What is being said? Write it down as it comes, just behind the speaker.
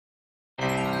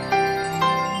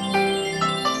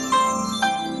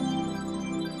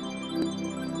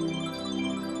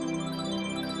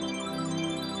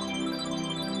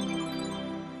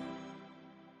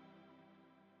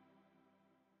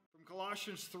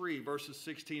Colossians 3, verses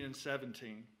 16 and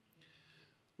 17.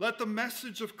 Let the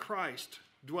message of Christ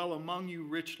dwell among you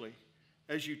richly,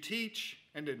 as you teach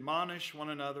and admonish one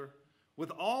another with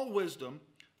all wisdom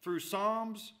through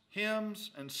psalms,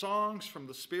 hymns, and songs from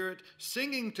the Spirit,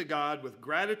 singing to God with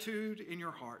gratitude in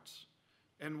your hearts.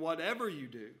 And whatever you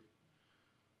do,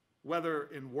 whether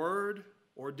in word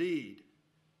or deed,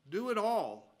 do it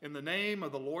all in the name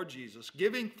of the Lord Jesus,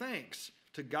 giving thanks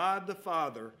to God the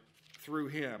Father through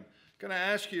him. I'm going to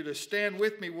ask you to stand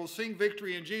with me. We'll sing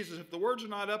Victory in Jesus. If the words are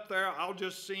not up there, I'll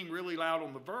just sing really loud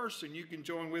on the verse, and you can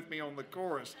join with me on the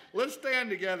chorus. Let's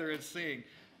stand together and sing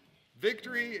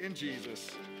Victory in Jesus.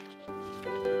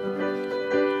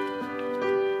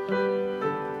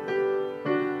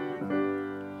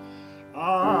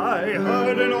 I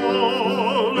heard an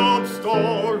old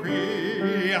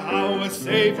story, how a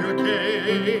Savior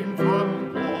came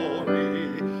from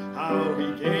glory, how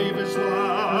he gave his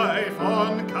life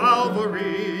on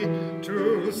Calvary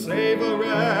to save a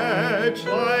wretch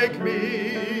like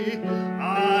me.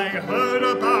 I heard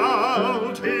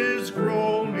about his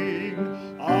groaning,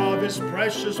 of his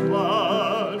precious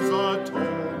blood's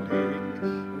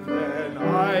atoning. Then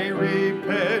I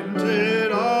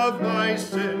repented of my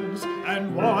sins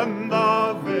and won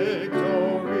the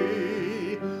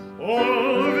victory.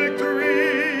 Oh,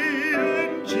 victory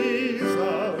in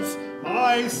Jesus,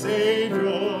 my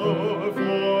Savior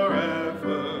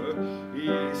forever.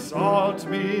 He sought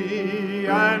me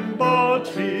and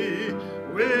bought me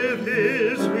with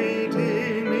his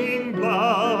redeeming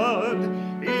blood.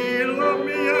 He loved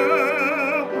me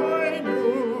ere I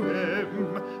knew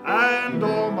him, and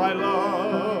all my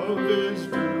love is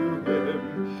due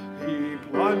him. He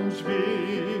plunged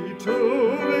me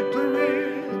to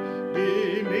victory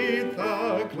beneath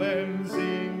the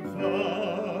cleansing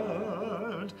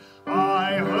flood.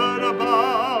 I heard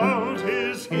about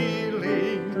his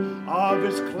healing, of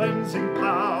his cleansing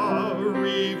power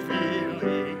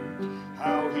revealing,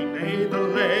 how he made the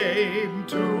lame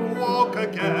to walk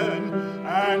again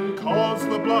and caused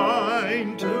the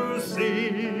blind to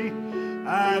see.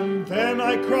 And then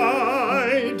I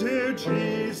cried to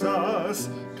Jesus,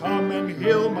 come and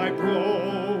heal my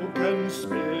broken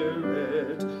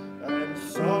spirit. And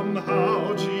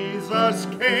somehow Jesus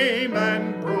came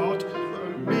and brought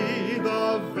me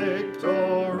the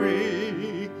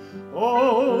victory.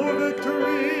 Oh,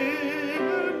 victory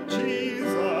in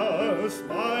Jesus,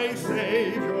 my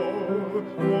Savior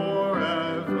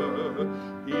forever.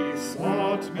 He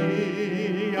sought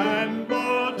me and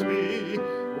bought me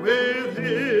with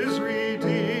his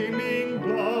redeeming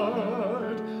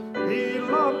blood. He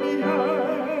loved me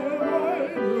ere I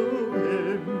knew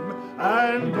him,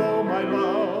 and all my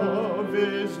love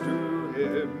is due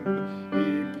him.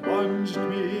 He plunged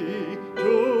me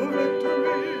to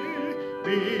victory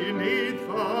beneath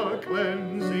the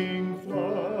cleansing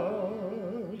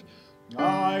flood.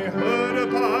 I heard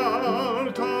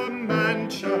about a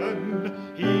mansion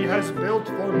he has built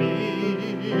for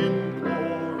me in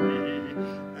glory,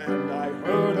 and I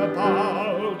heard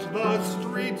about the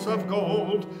streets of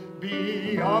gold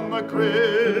beyond the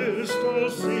crystal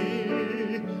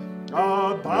sea,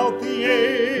 about the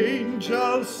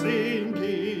angels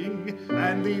singing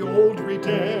and the old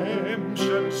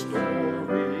redemption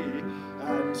story.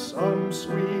 And some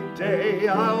sweet day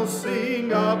I'll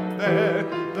sing up there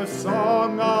the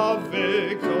song of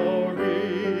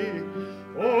victory.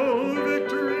 Oh,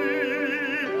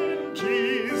 victory in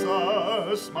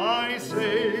Jesus, my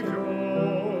Savior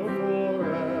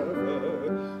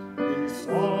forever. He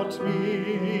sought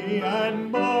me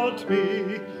and bought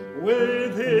me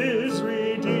with his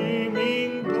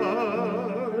redeeming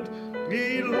blood.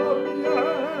 He loved me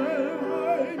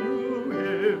ere I knew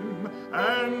him,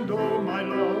 and all my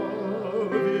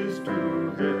love is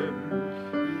due him.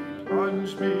 He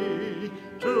plunged me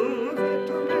to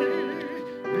victory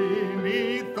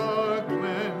beneath the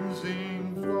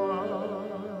cleansing flood.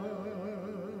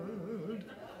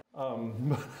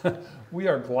 We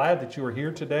are glad that you are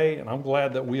here today, and I'm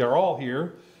glad that we are all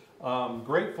here.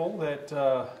 Grateful that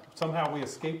somehow we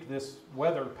escaped this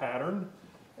weather pattern,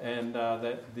 and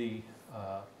that the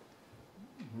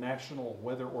National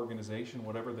Weather Organization,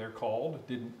 whatever they're called,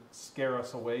 didn't scare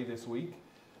us away this week.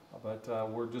 But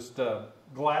we're just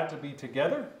glad to be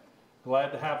together,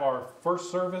 glad to have our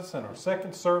first service and our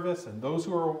second service, and those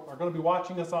who are going to be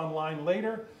watching us online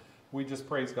later. We just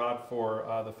praise God for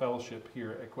the fellowship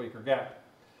here at Quaker Gap,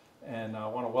 and I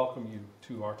want to welcome you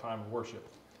to our time of worship.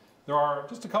 There are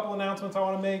just a couple announcements I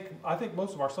want to make. I think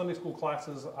most of our Sunday school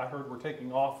classes, I heard, were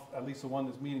taking off, at least the one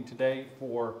that's meeting today,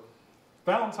 for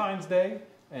Valentine's Day.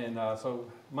 And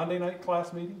so Monday night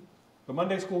class meeting. The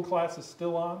Monday school class is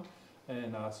still on.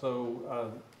 And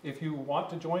so if you want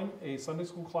to join a Sunday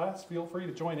school class, feel free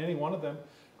to join any one of them.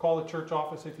 Call the church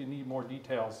office if you need more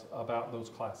details about those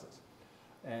classes.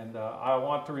 And I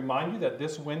want to remind you that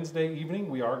this Wednesday evening,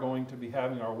 we are going to be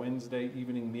having our Wednesday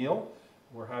evening meal.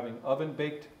 We're having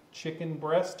oven-baked chicken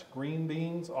breast, green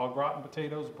beans, au gratin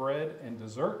potatoes, bread, and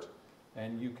dessert.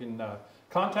 And you can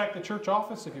contact the church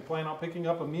office if you plan on picking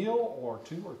up a meal, or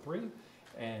 2 or 3,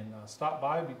 and stop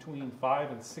by between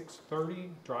 5 and 6:30,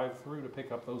 drive through to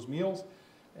pick up those meals,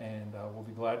 and we'll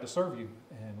be glad to serve you.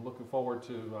 And looking forward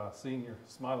to seeing your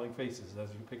smiling faces as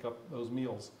you pick up those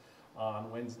meals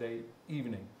on Wednesday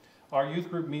evening. Our youth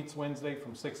group meets Wednesday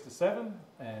from 6 to 7,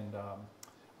 and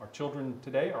our children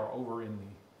today are over in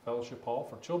the Fellowship Hall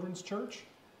for Children's Church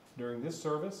during this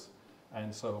service,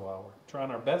 and so we're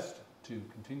trying our best to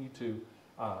continue to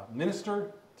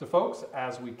minister to folks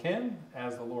as we can,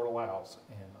 as the Lord allows.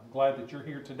 And I'm glad that you're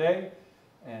here today,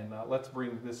 and let's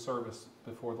bring this service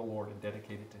before the Lord and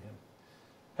dedicate it to Him.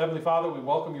 Heavenly Father, we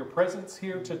welcome your presence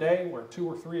here today. Where 2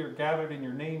 or 3 are gathered in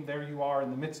your name, there you are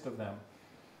in the midst of them.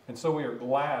 And so we are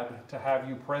glad to have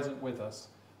you present with us.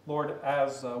 Lord,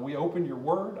 as we open your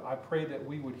word, I pray that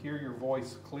we would hear your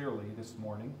voice clearly this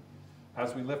morning.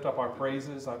 As we lift up our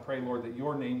praises, I pray, Lord, that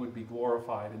your name would be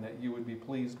glorified and that you would be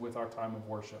pleased with our time of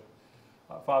worship.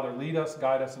 Father, lead us,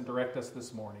 guide us, and direct us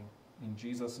this morning. In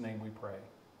Jesus' name we pray.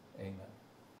 Amen.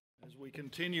 As we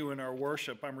continue in our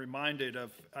worship, I'm reminded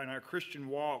of, in our Christian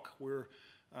walk, we're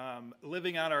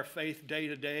living out our faith day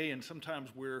to day, and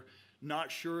sometimes we're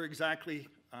not sure exactly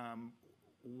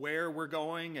where we're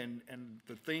going, and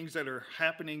the things that are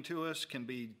happening to us can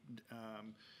be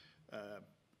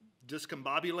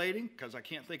discombobulating, because I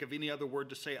can't think of any other word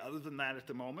to say other than that at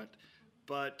the moment.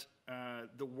 But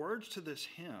the words to this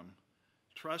hymn,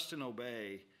 Trust and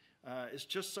Obey, is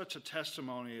just such a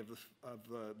testimony of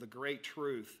the great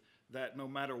truth that no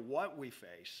matter what we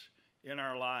face in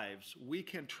our lives, we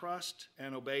can trust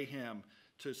and obey Him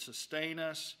to sustain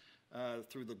us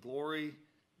through the glory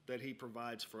that He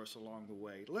provides for us along the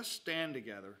way. Let's stand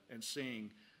together and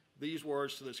sing these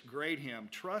words to this great hymn,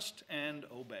 Trust and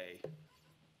Obey.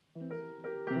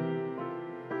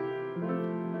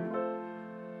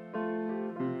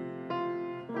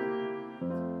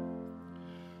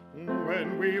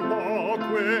 When we walk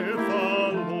with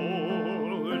the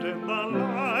Lord in the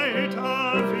light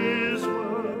of His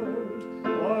word,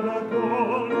 what a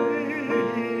glory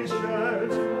He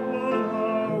sheds on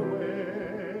our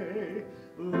way.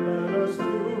 Let us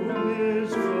do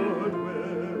His good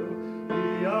will.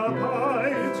 He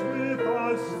abides with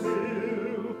us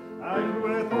still, and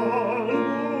with all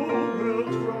who will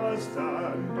trust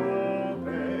and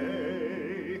obey.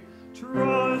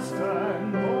 Trust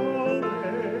and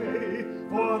obey,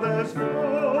 for there's no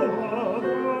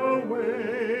other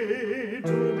way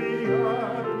to be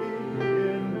happy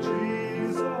in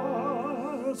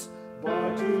Jesus,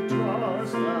 but to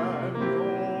trust and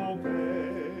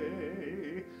obey.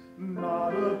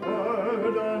 Not a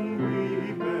burden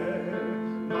we bear,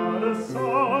 not a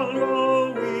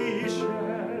sorrow we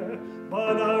share,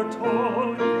 but our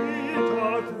toil He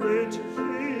doth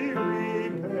richly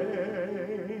repay.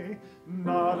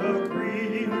 Not a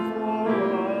grief or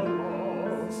a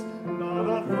loss, not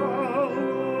a frown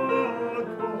or a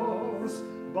cross,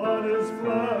 but is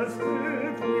blessed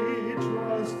if we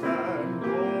trust and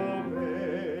obey.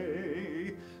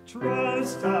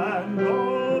 Trust and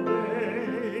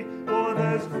obey, for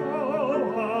there's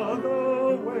no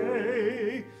other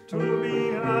way to be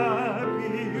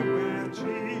happy with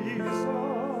Jesus,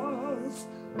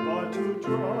 but to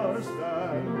trust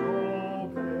and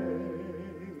obey.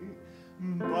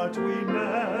 But we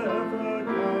never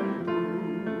can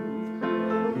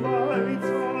prove the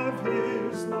lights of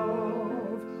His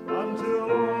love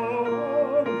until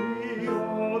on the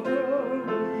altar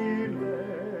we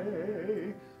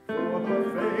lay. For the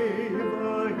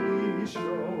favor He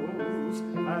shows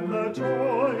and the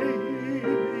joy He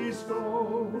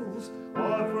bestows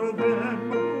are for them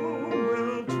who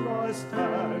will trust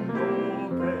and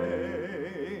obey.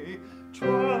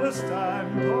 Trust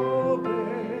and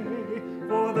obey,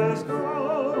 for there's no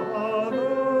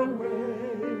other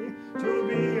way to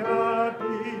be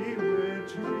happy with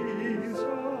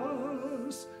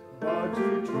Jesus, but to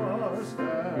trust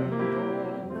and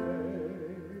obey.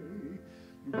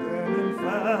 Then in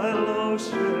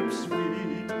fellowship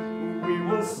sweet we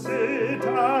will sit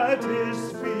at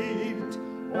His feet,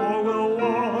 or will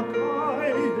walk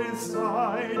by His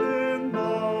side in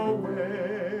the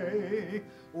way.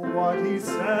 What He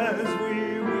says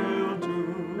we will do,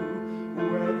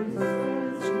 where He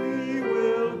says we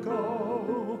will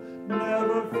go.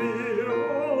 Never fear,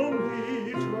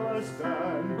 only trust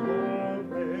and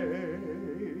obey.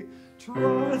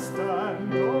 Trust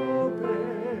and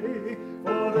obey,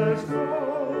 for there's no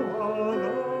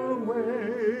other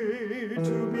way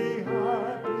to be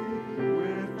happy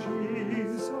with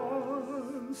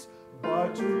Jesus,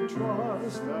 but to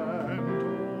trust and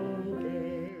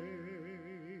obey.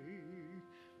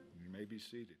 You may be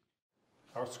seated.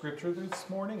 Our scripture this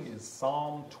morning is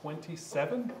Psalm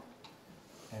 27,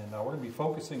 and we're going to be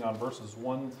focusing on verses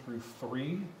 1 through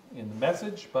 3 in the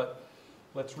message, but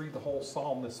let's read the whole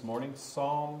psalm this morning.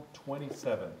 Psalm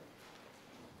 27.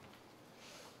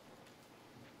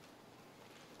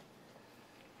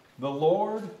 The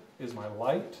Lord is my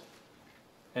light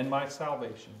and my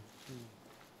salvation.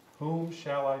 Whom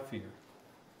shall I fear?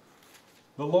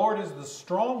 The Lord is the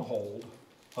stronghold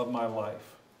of my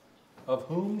life. Of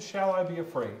whom shall I be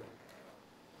afraid?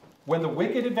 When the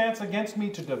wicked advance against me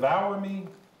to devour me,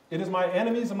 it is my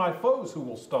enemies and my foes who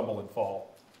will stumble and fall.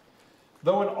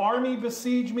 Though an army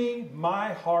besiege me,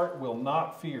 my heart will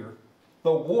not fear.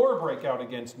 Though war break out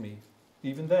against me,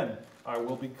 even then I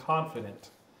will be confident.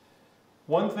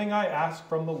 One thing I ask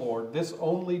from the Lord, this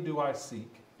only do I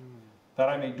seek, that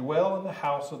I may dwell in the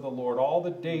house of the Lord all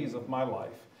the days of my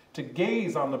life, to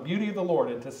gaze on the beauty of the Lord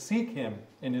and to seek him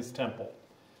in his temple.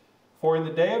 For in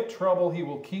the day of trouble he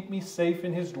will keep me safe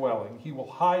in his dwelling. He will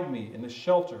hide me in the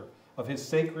shelter of his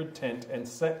sacred tent and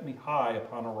set me high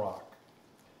upon a rock.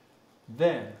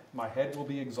 Then my head will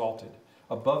be exalted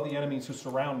above the enemies who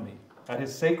surround me. At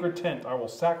his sacred tent I will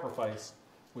sacrifice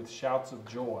with shouts of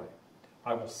joy.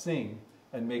 I will sing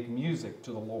and make music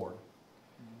to the Lord.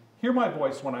 Hear my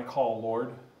voice when I call,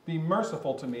 Lord. Be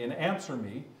merciful to me and answer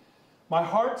me. My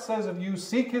heart says of you,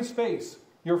 seek his face.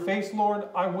 Your face, Lord,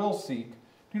 I will seek.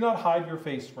 Do not hide your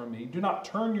face from me. Do not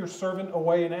turn your servant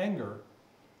away in anger.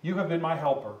 You have been my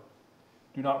helper.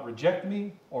 Do not reject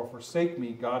me or forsake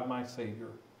me, God my Savior.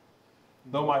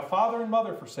 Though my father and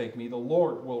mother forsake me, the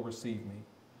Lord will receive me.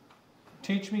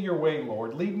 Teach me your way,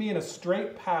 Lord. Lead me in a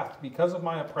straight path because of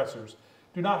my oppressors.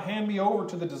 Do not hand me over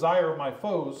to the desire of my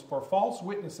foes, for false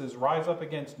witnesses rise up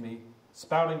against me,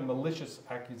 spouting malicious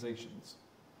accusations.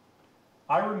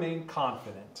 I remain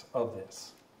confident of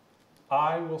this.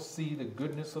 I will see the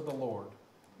goodness of the Lord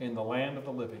in the land of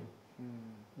the living.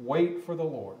 Wait for the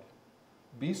Lord.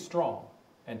 Be strong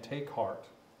and take heart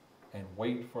and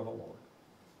wait for the Lord.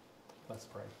 Let's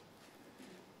pray.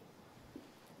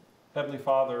 Heavenly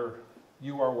Father,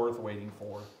 you are worth waiting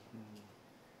for.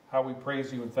 How we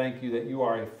praise you and thank you that you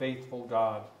are a faithful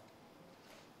God,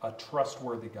 a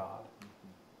trustworthy God,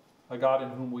 a God in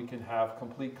whom we can have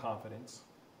complete confidence.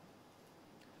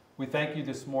 We thank you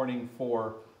this morning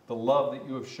for the love that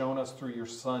you have shown us through your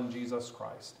Son, Jesus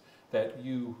Christ, that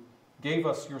you gave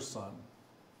us your Son,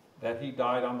 that he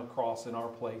died on the cross in our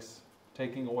place,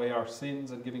 taking away our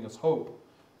sins and giving us hope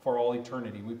for all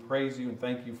eternity. We praise you and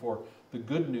thank you for the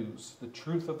good news, the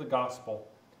truth of the gospel,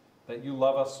 that you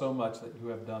love us so much that you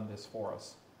have done this for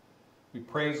us. We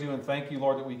praise you and thank you,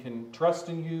 Lord, that we can trust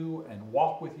in you and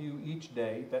walk with you each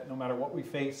day, that no matter what we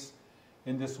face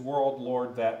in this world,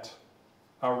 Lord, that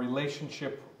our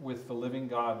relationship with the living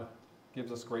God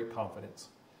gives us great confidence.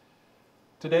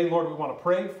 Today, Lord, we want to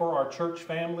pray for our church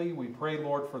family. We pray,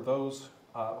 Lord, for those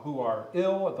who are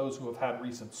ill, and those who have had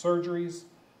recent surgeries.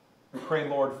 We pray,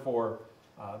 Lord, for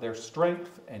their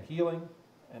strength and healing,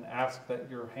 and ask that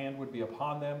your hand would be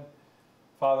upon them.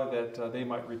 Father, that they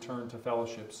might return to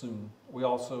fellowship soon. We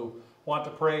also want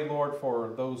to pray, Lord,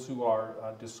 for those who are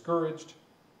discouraged,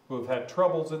 who have had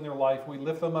troubles in their life. We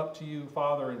lift them up to you,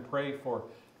 Father, and pray for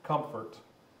comfort.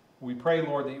 We pray,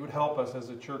 Lord, that you would help us as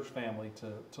a church family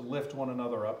to lift one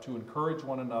another up, to encourage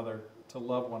one another, to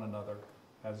love one another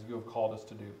as you have called us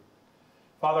to do.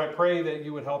 Father, I pray that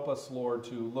you would help us, Lord,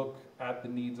 to look at the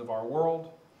needs of our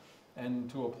world and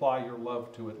to apply your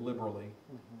love to it liberally.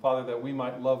 Father, that we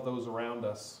might love those around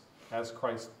us as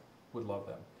Christ would love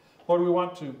them. Lord, we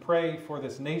want to pray for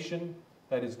this nation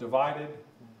that is divided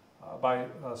by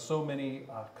so many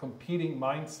competing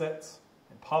mindsets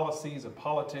and policies and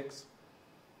politics.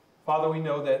 Father, we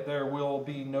know that there will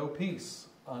be no peace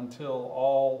until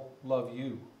all love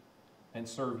you and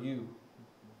serve you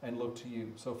and look to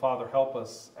you. So, Father, help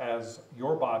us as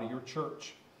your body, your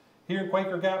church, here in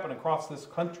Quaker Gap and across this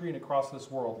country and across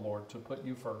this world, Lord, to put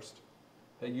you first,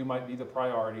 that you might be the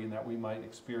priority and that we might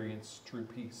experience true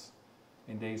peace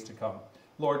in days to come.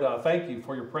 Lord, thank you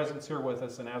for your presence here with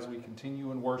us, and as we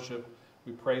continue in worship,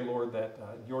 we pray, Lord, that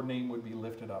your name would be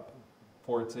lifted up,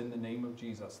 for it's in the name of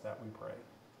Jesus that we pray.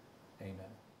 Amen.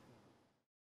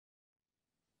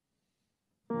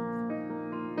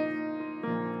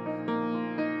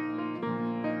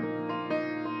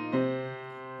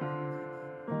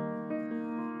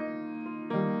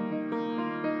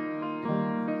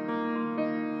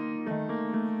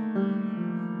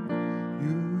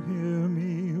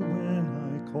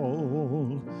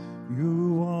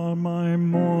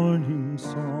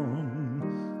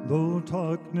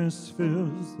 darkness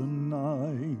fills the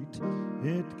night,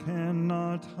 it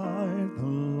cannot hide the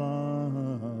light.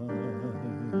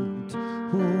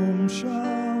 Whom shall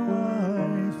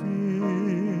I fear?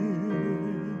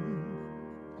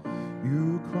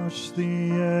 You crush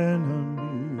the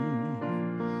enemy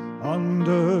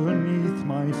underneath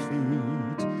my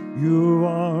feet. You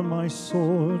are my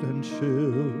sword and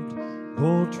shield,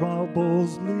 though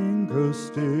troubles linger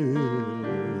still.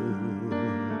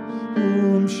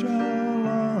 Whom shall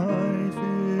I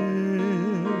fear?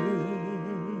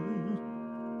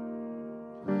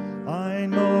 I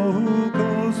know who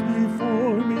goes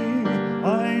before me,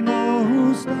 I know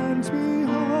who stands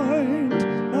behind.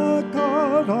 The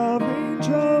God of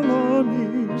angel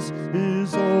armies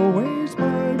is always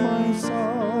by my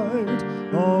side.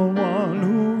 The one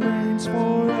who reigns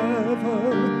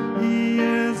forever, he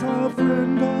is a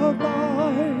friend of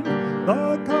mine.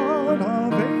 The God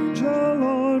of angel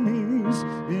armies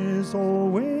is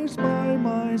always by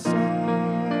my side.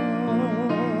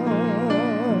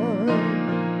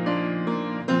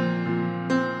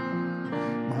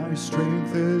 My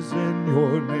strength is in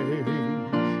your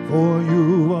name, for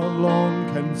you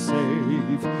alone can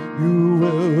save. You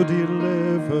will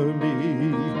deliver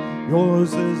me,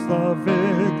 yours is the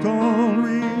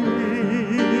victory.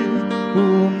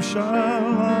 Whom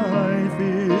shall I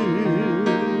fear?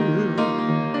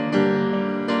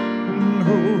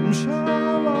 Whom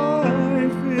shall I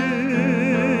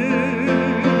fear?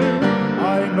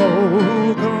 I know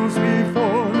who goes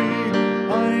before me,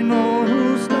 I know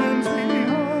who stands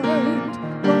behind.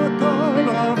 The God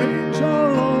of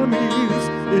angel armies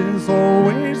is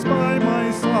always by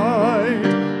my side.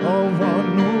 The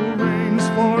one who reigns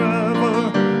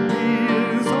forever, he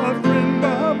is a friend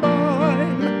of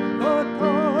mine. The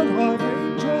God of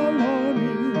angel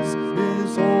armies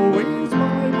is always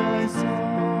by my side.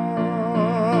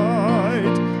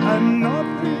 And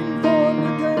nothing formed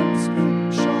against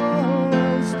me shall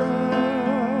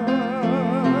stand.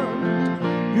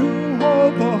 You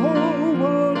hold the whole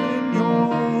world in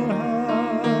your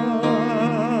hands.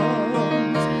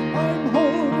 I'm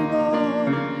holding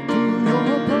on to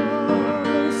your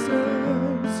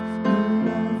promises.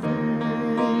 You are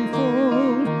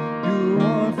faithful, you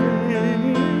are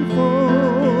faithful.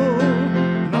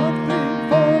 Nothing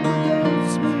formed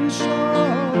against me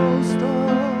shall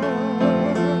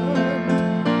stand.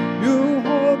 You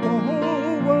hold the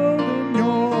whole world in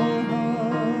your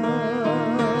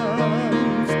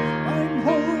hands. I'm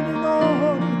holding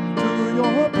on to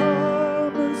your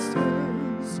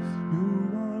promises. You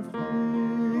are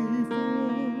faithful,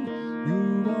 you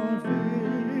are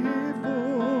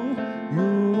faithful,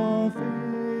 you are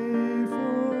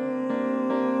faithful.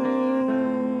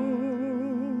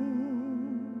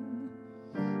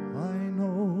 I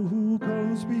know who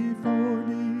goes before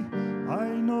me, I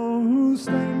know who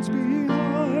stands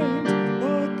behind.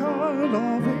 The God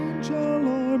of angel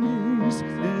armies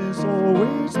is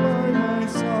always by my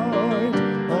side.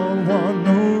 The one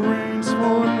who reigns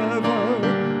forever,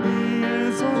 he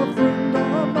is a friend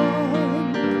of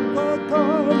mine. The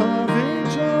God of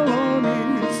angel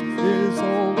armies is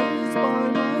always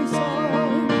by my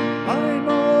side. I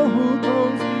know who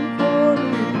goes before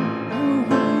me,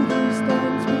 who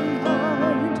stands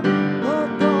behind. The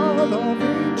God of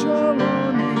angel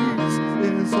armies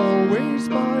is always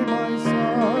by my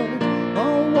side.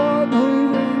 The one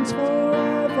who reigns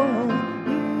forever,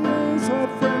 he is a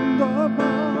friend of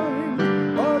mine.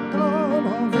 The God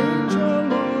of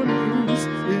angel armies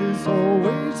is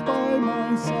always by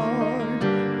my side.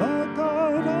 The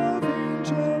God of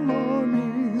angel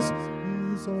armies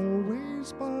is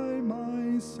always by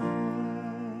my side.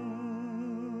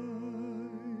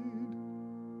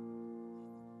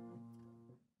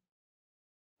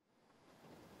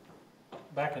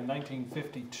 Back in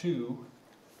 1952,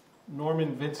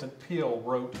 Norman Vincent Peale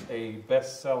wrote a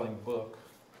best-selling book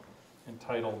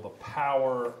entitled The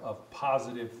Power of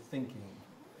Positive Thinking.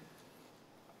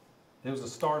 It was the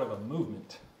start of a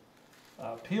movement.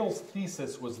 Peale's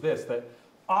thesis was this, that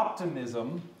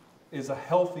optimism is a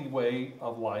healthy way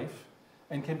of life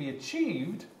and can be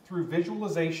achieved through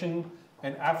visualization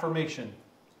and affirmation,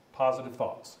 positive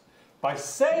thoughts. By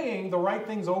saying the right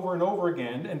things over and over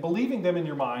again and believing them in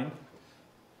your mind,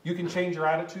 you can change your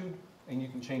attitude and you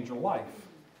can change your life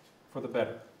for the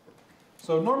better.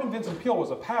 So Norman Vincent Peale was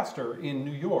a pastor in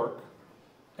New York,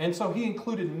 and so he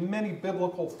included many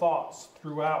biblical thoughts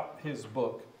throughout his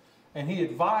book. And he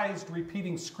advised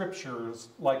repeating scriptures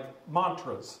like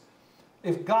mantras.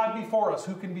 If God be for us,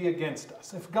 who can be against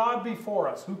us? If God be for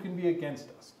us, who can be against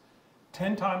us?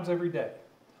 10 times every day.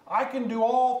 I can do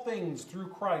all things through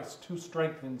Christ who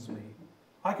strengthens me.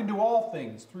 I can do all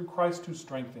things through Christ who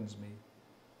strengthens me.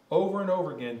 over and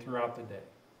over again throughout the day.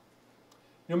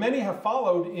 You know, many have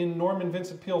followed in Norman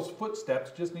Vincent Peale's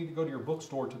footsteps. Just need to go to your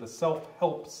bookstore to the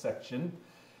self-help section,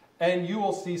 and you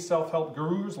will see self-help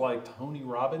gurus like Tony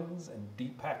Robbins and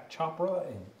Deepak Chopra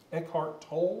and Eckhart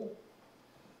Tolle,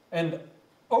 and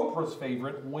Oprah's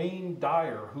favorite, Wayne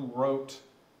Dyer, who wrote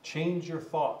Change Your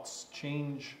Thoughts,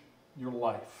 Change Your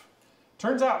Life.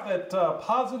 Turns out that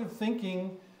positive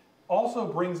thinking also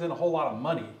brings in a whole lot of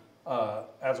money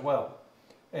as well.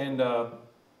 And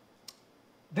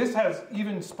this has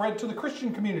even spread to the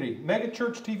Christian community.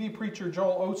 Megachurch TV preacher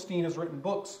Joel Osteen has written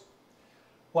books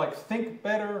like Think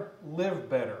Better, Live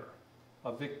Better.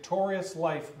 A victorious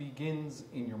life begins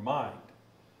in your mind.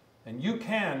 And you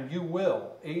can, you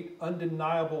will, 8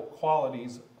 undeniable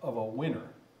qualities of a winner.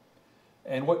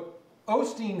 And what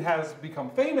Osteen has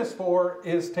become famous for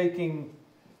is taking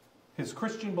his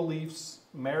Christian beliefs,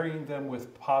 marrying them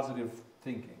with positive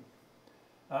thinking.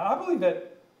 I believe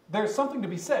that there's something to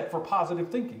be said for positive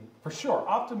thinking, for sure.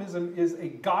 Optimism is a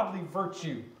godly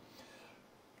virtue.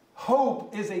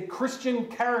 Hope is a Christian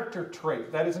character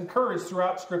trait that is encouraged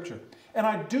throughout Scripture. And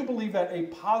I do believe that a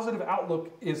positive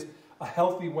outlook is a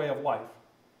healthy way of life.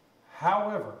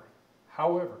 However,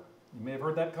 you may have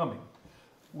heard that coming,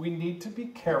 we need to be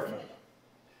careful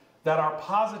that our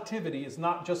positivity is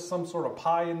not just some sort of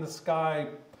pie-in-the-sky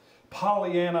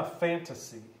Pollyanna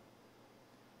fantasy.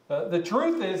 The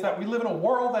truth is that we live in a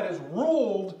world that is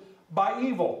ruled by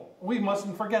evil. We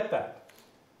mustn't forget that.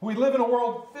 We live in a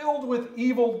world filled with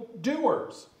evil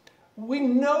doers. We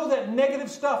know that negative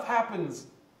stuff happens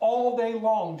all day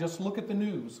long. Just look at the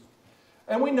news.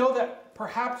 And we know that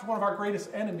perhaps one of our greatest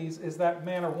enemies is that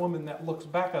man or woman that looks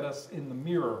back at us in the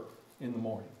mirror in the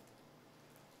morning.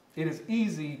 It is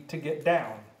easy to get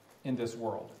down in this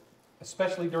world,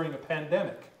 especially during a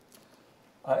pandemic.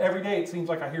 Every day it seems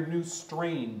like I hear new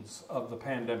strains of the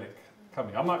pandemic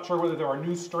coming. I'm not sure whether there are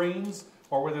new strains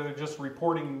or whether they're just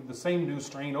reporting the same new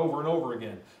strain over and over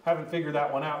again. Haven't figured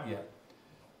that one out yet.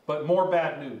 But more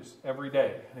bad news every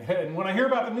day. And when I hear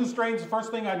about the new strains, the first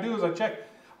thing I do is I check.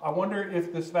 I wonder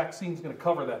if this vaccine is going to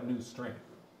cover that new strain.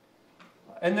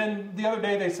 And then the other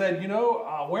day they said, you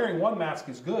know, wearing one mask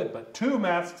is good, but 2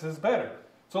 masks is better.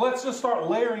 So let's just start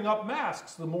layering up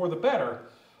masks. The more the better.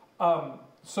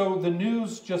 So the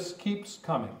news just keeps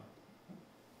coming.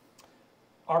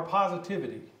 Our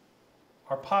positivity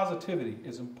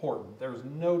is important. There's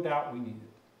no doubt we need it.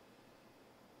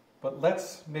 But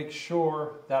let's make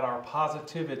sure that our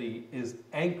positivity is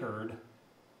anchored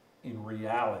in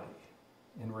reality.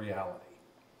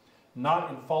 Not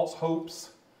in false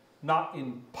hopes, not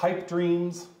in pipe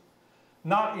dreams,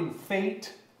 not in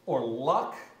fate or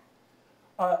luck,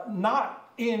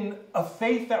 not in a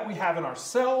faith that we have in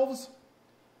ourselves,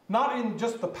 not in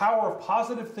just the power of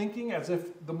positive thinking, as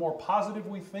if the more positive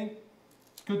we think,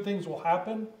 good things will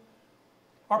happen.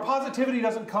 Our positivity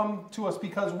doesn't come to us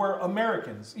because we're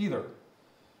Americans either.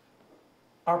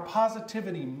 Our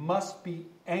positivity must be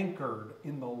anchored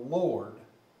in the Lord,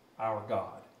 our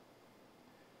God.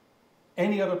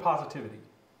 Any other positivity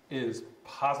is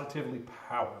positively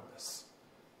powerless.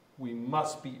 We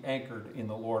must be anchored in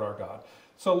the Lord, our God.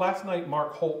 So last night,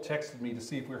 Mark Holt texted me to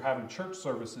see if we were having church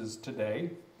services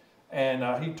today.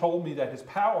 And he told me that his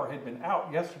power had been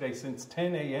out yesterday since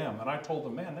 10 a.m. And I told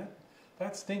him, man,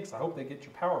 that stinks. I hope they get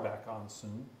your power back on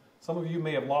soon. Some of you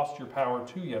may have lost your power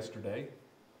too yesterday.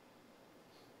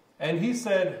 And he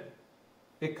said,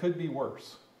 it could be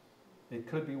worse. It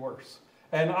could be worse.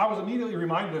 And I was immediately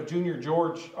reminded of Junior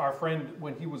George, our friend,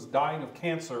 when he was dying of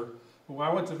cancer, who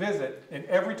I went to visit. And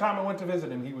every time I went to visit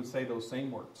him, he would say those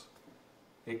same words.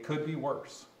 It could be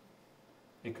worse.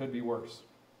 It could be worse.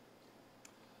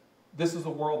 This is the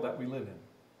world that we live in.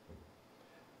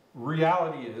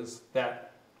 Reality is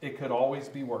that it could always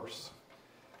be worse.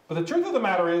 But the truth of the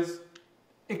matter is,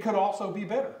 it could also be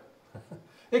better.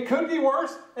 It could be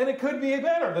worse, and it could be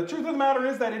better. The truth of the matter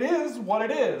is that it is what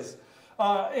it is.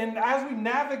 And as we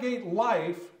navigate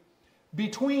life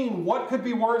between what could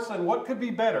be worse and what could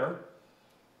be better,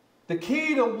 the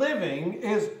key to living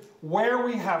is where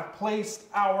we have placed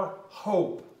our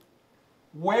hope.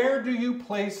 Where do you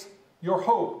place your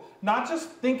hope? Not just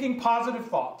thinking positive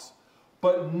thoughts,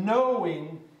 but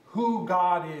knowing who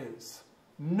God is.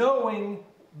 Knowing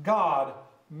God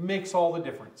makes all the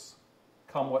difference,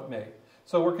 come what may.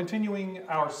 So we're continuing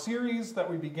our series that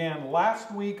we began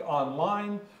last week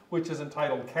online, which is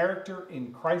entitled Character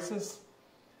in Crisis.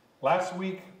 Last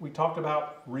week we talked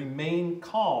about remain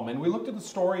calm, and we looked at the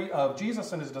story of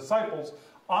Jesus and his disciples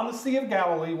on the Sea of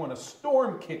Galilee when a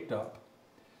storm kicked up.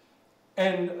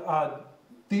 And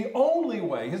the only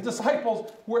way his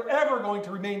disciples were ever going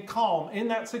to remain calm in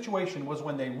that situation was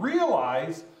when they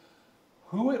realized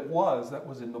who it was that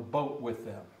was in the boat with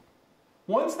them.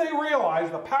 Once they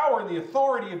realized the power and the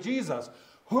authority of Jesus,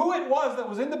 who it was that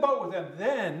was in the boat with them,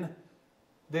 then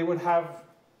they would have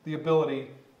the ability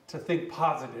to think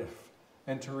positive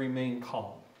and to remain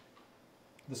calm.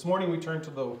 This morning we turn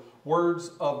to the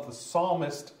words of the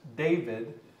psalmist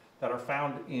David that are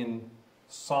found in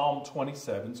Psalm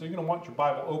 27. So you're going to want your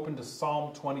Bible open to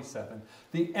Psalm 27.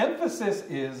 The emphasis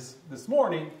is, this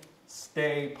morning,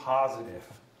 stay positive.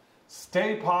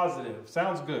 Stay positive.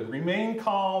 Sounds good. Remain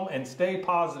calm and stay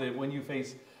positive when you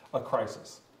face a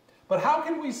crisis. But how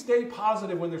can we stay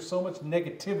positive when there's so much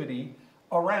negativity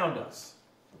around us?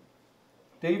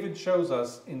 David shows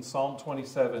us in Psalm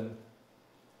 27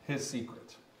 his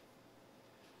secret.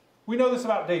 We know this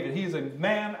about David. He is a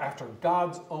man after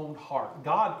God's own heart.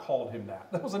 God called him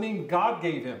that. That was the name God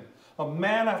gave him. A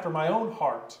man after my own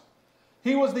heart.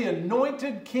 He was the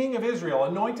anointed king of Israel,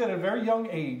 anointed at a very young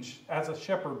age as a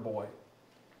shepherd boy.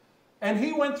 And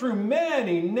he went through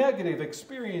many negative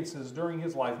experiences during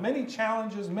his life, many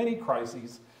challenges, many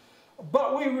crises.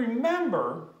 But we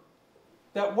remember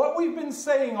that what we've been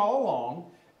saying all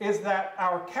along is that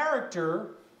our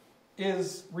character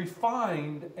is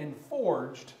refined and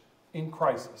forged in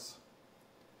crisis.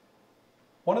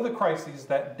 One of the crises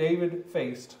that David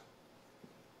faced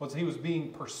was he was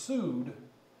being pursued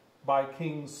by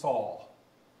King Saul.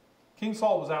 King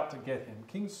Saul was out to get him.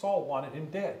 King Saul wanted him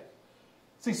dead.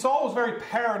 See, Saul was very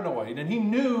paranoid, and he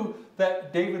knew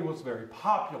that David was very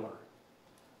popular.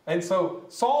 And so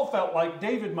Saul felt like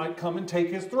David might come and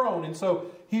take his throne, and so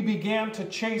he began to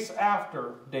chase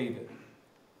after David.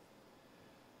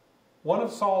 One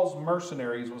of Saul's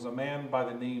mercenaries was a man by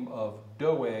the name of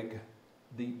Doeg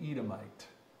the Edomite.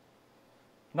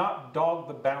 Not Dog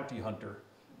the bounty hunter,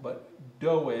 but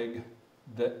Doeg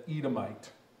the Edomite.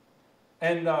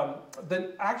 And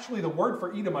actually the word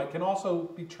for Edomite can also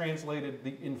be translated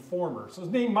the informer. So his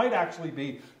name might actually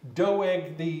be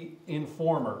Doeg the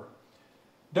Informer.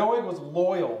 Doeg was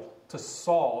loyal to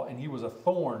Saul, and he was a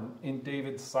thorn in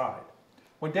David's side.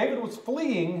 When David was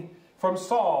fleeing from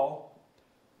Saul,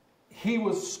 he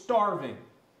was starving.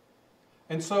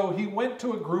 And so he went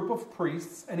to a group of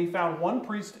priests, and he found one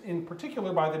priest in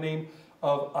particular by the name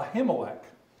of Ahimelech.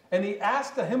 And he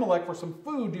asked Ahimelech for some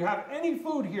food. Do you have any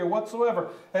food here whatsoever?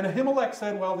 And Ahimelech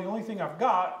said, well, the only thing I've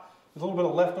got is a little bit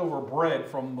of leftover bread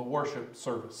from the worship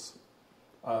service.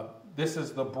 This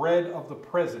is the bread of the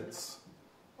presence,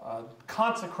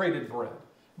 consecrated bread.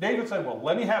 David said, well,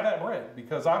 let me have that bread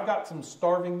because I've got some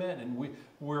starving men and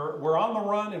we're on the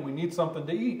run and we need something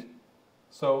to eat.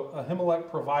 So Ahimelech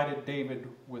provided David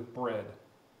with bread.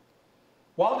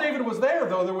 While David was there,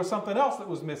 though, there was something else that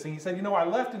was missing. He said, I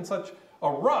left in such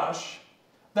a rush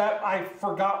that I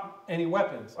forgot any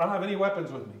weapons. I don't have any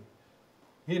weapons with me.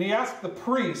 And he asked the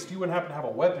priest, you wouldn't happen to have a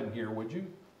weapon here, would you?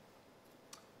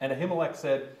 And Ahimelech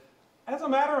said, as a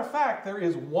matter of fact, there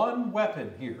is one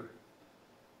weapon here.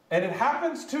 And it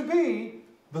happens to be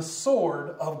the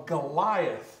sword of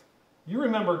Goliath. You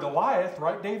remember Goliath,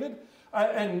 right, David?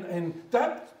 And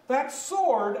that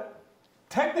sword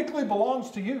technically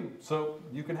belongs to you, so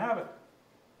you can have it.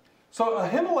 So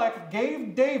Ahimelech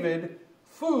gave David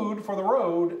food for the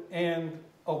road and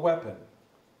a weapon.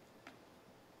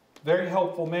 Very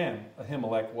helpful man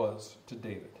Ahimelech was to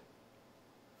David.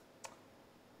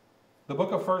 The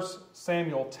book of 1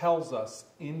 Samuel tells us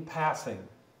in passing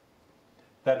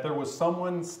that there was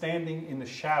someone standing in the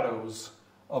shadows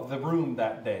of the room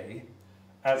that day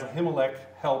as Ahimelech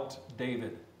helped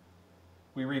David.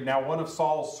 We read, now one of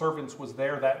Saul's servants was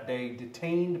there that day,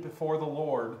 detained before the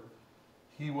Lord.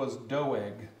 He was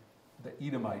Doeg, the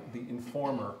Edomite, the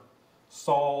informer,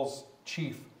 Saul's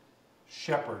chief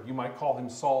shepherd. You might call him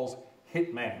Saul's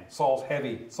hitman, Saul's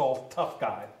heavy, Saul's tough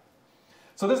guy.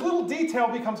 So this little detail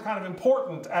becomes kind of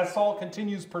important as Saul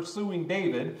continues pursuing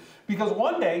David, because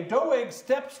one day Doeg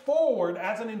steps forward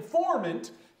as an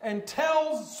informant and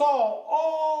tells Saul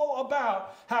all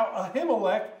about how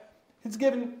Ahimelech has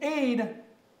given aid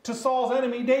to Saul's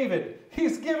enemy David.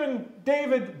 He's given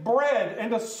David bread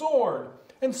and a sword.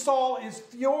 And Saul is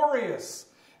furious.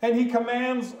 And he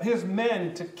commands his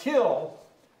men to kill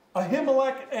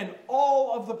Ahimelech and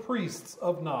all of the priests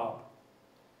of Nob.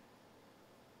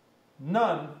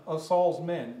 None of Saul's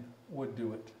men would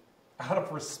do it. Out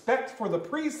of respect for the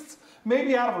priests,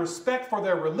 maybe out of respect for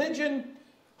their religion,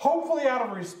 hopefully out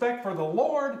of respect for the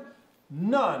Lord,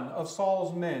 none of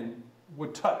Saul's men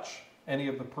would touch any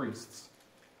of the priests,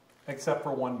 except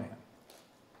for one man.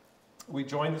 We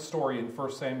join the story in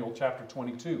 1 Samuel chapter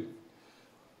 22.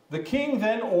 The king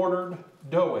then ordered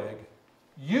Doeg,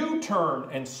 you turn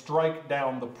and strike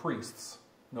down the priests.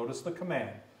 Notice the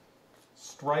command.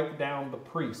 Strike down the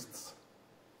priests.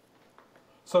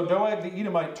 So Doeg the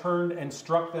Edomite turned and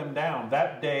struck them down.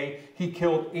 That day he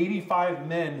killed 85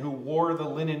 men who wore the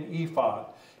linen ephod.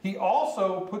 He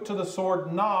also put to the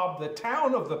sword Nob, the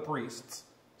town of the priests.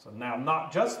 So now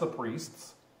not just the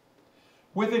priests.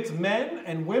 With its men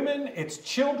and women, its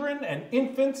children and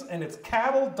infants, and its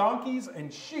cattle, donkeys,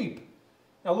 and sheep.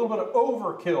 Now, a little bit of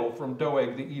overkill from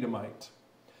Doeg the Edomite.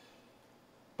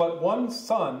 But one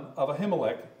son of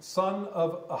Ahimelech, son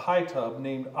of Ahitub,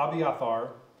 named Abiathar,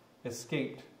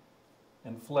 escaped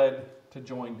and fled to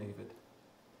join David.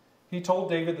 He told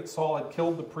David that Saul had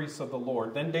killed the priests of the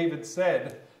Lord. Then David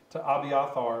said to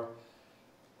Abiathar,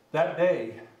 that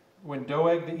day when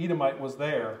Doeg the Edomite was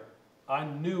there, I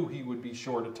knew he would be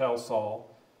sure to tell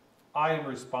Saul, I am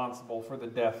responsible for the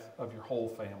death of your whole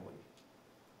family.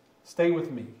 Stay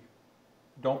with me.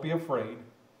 Don't be afraid.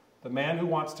 The man who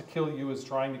wants to kill you is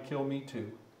trying to kill me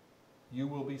too. You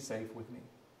will be safe with me.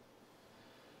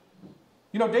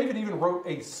 You know, David even wrote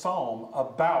a psalm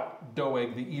about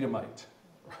Doeg the Edomite,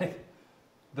 right?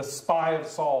 The spy of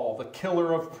Saul, the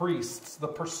killer of priests, the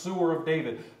pursuer of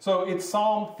David. So it's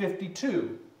Psalm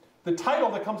 52. The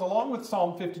title that comes along with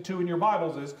Psalm 52 in your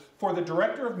Bibles is, For the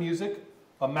Director of Music,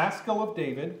 a Maskil of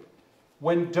David,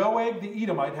 when Doeg the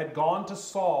Edomite had gone to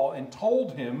Saul and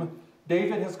told him,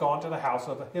 David has gone to the house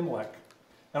of Ahimelech.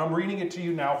 And I'm reading it to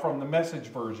you now from the Message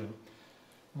version.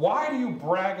 Why do you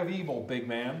brag of evil, big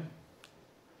man?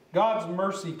 God's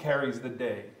mercy carries the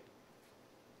day.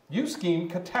 You scheme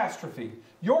catastrophe.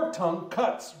 Your tongue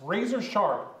cuts, razor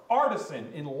sharp,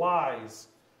 artisan in lies.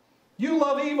 You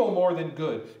love evil more than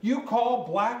good. You call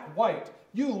black white.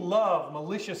 You love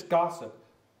malicious gossip,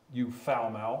 you foul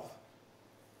mouth.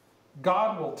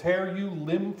 God will tear you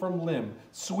limb from limb,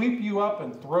 sweep you up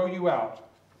and throw you out,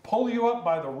 pull you up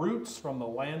by the roots from the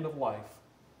land of life.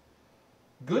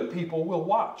 Good people will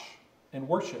watch and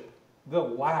worship.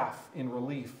 They'll laugh in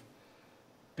relief.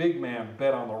 Big man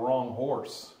bet on the wrong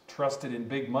horse, trusted in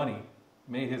big money,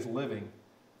 made his living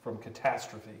from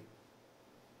catastrophe.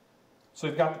 So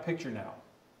you've got the picture now.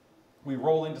 We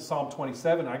roll into Psalm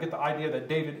 27. I get the idea that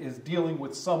David is dealing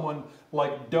with someone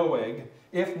like Doeg,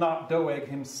 if not Doeg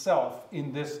himself,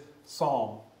 in this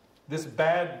psalm. This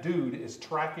bad dude is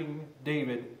tracking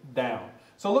David down.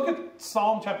 So look at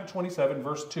Psalm chapter 27,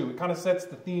 verse 2. It kind of sets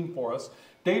the theme for us.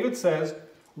 David says,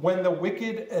 when the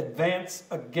wicked advance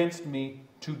against me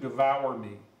to devour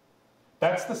me.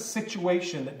 That's the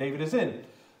situation that David is in.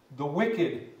 The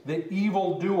wicked, the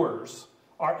evildoers,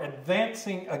 are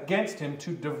advancing against him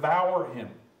to devour him.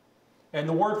 And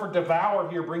the word for devour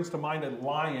here brings to mind a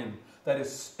lion that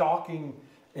is stalking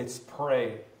its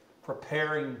prey,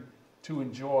 preparing to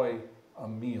enjoy a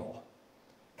meal.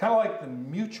 Kind of like the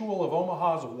Mutual of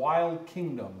Omaha's Wild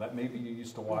Kingdom that maybe you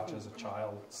used to watch as a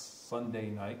child Sunday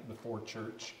night before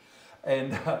church.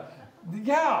 And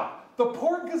yeah, the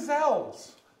poor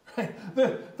gazelles.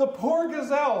 The poor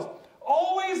gazelles.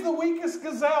 Always the weakest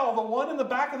gazelle, the one in the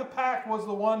back of the pack, was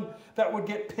the one that would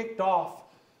get picked off.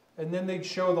 And then they'd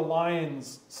show the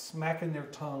lions smacking their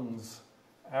tongues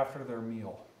after their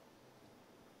meal.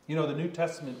 You know, the New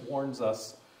Testament warns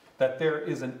us that there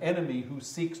is an enemy who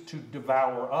seeks to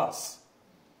devour us.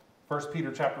 1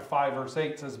 Peter chapter 5, verse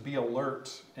 8 says, be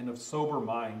alert and of sober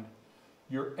mind.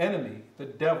 Your enemy, the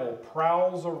devil,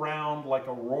 prowls around like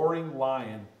a roaring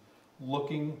lion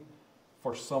looking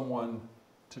for someone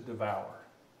to devour.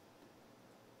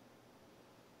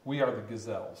 We are the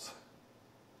gazelles,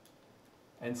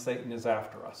 and Satan is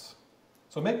after us.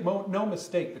 So make no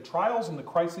mistake, the trials and the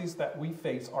crises that we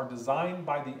face are designed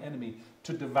by the enemy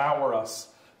to devour us.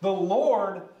 The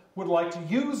Lord would like to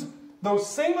use those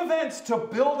same events to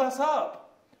build us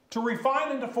up, to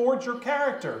refine and to forge your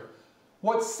character.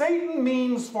 What Satan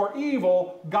means for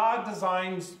evil, God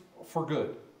designs for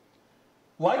good.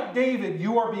 Like David,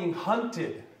 you are being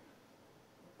hunted.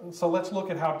 So let's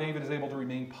look at how David is able to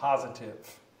remain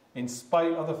positive in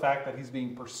spite of the fact that he's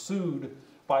being pursued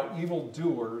by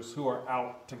evildoers who are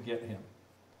out to get him.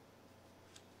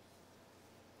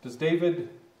 Does David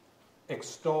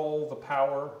extol the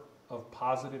power of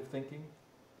positive thinking?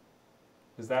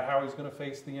 Is that how he's going to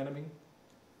face the enemy?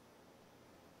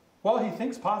 Well, he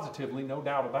thinks positively, no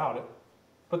doubt about it,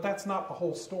 but that's not the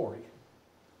whole story.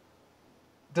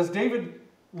 Does David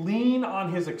lean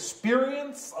on his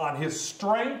experience, on his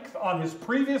strength, on his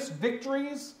previous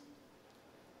victories?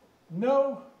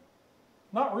 No,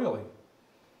 not really.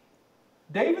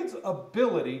 David's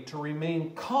ability to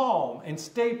remain calm and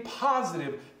stay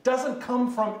positive doesn't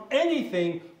come from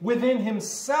anything within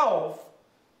himself,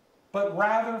 but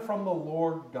rather from the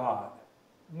Lord God.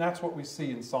 And that's what we see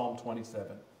in Psalm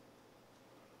 27.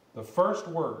 The first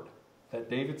word that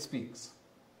David speaks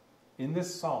in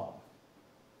this psalm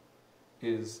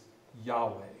is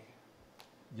Yahweh.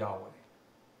 Yahweh.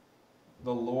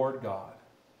 The Lord God.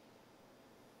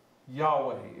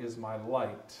 Yahweh is my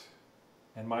light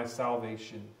and my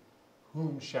salvation.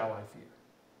 Whom shall I fear?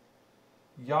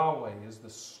 Yahweh is the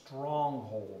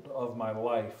stronghold of my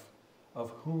life.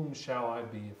 Of whom shall I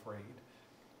be afraid?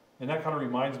 And that kind of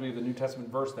reminds me of the New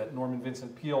Testament verse that Norman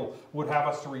Vincent Peale would have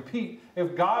us to repeat.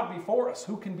 If God be for us,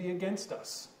 who can be against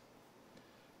us?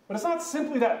 But it's not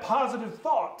simply that positive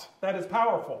thought that is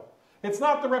powerful. It's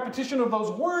not the repetition of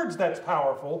those words that's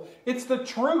powerful. It's the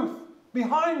truth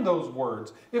behind those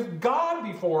words. If God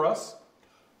be for us,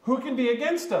 who can be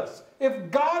against us?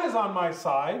 If God is on my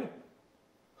side,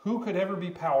 who could ever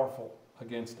be powerful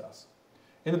against us?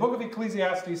 In the book of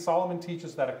Ecclesiastes, Solomon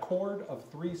teaches that a cord of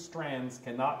 3 strands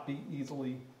cannot be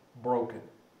easily broken.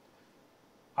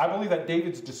 I believe that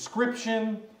David's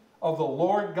description of the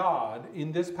Lord God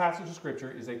in this passage of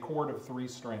Scripture is a cord of 3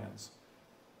 strands.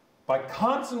 By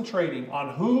concentrating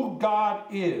on who God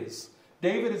is,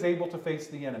 David is able to face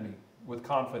the enemy with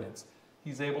confidence.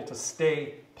 He's able to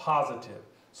stay positive.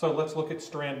 So let's look at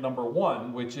strand number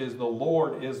 1, which is the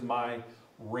Lord is my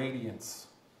radiance.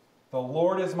 The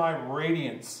Lord is my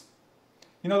radiance.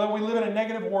 You know that we live in a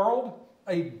negative world,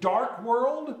 a dark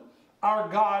world. Our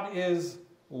God is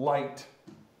light.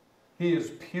 He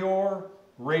is pure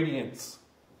radiance.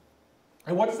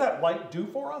 And what does that light do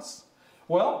for us?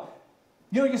 Well,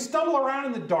 you stumble around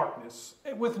in the darkness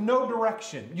with no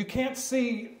direction. You can't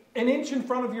see an inch in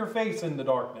front of your face in the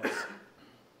darkness.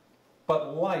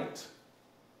 But light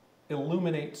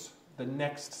illuminates the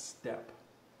next step.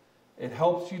 It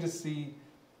helps you to see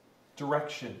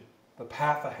direction, the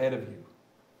path ahead of you.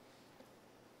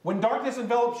 When darkness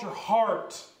envelops your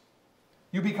heart,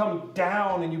 you become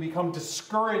down and you become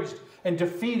discouraged and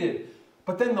defeated.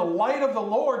 But then the light of the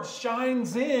Lord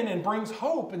shines in and brings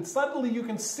hope, and suddenly you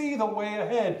can see the way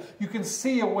ahead. You can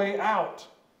see a way out.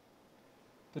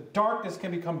 The darkness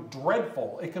can become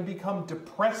dreadful. It can become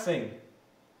depressing.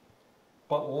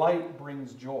 But light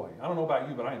brings joy. I don't know about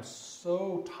you, but I am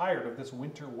so tired of this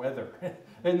winter weather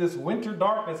and this winter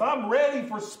darkness. I'm ready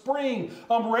for spring.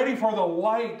 I'm ready for the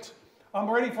light. I'm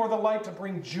ready for the light to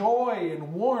bring joy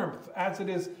and warmth as it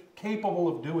is capable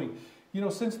of doing.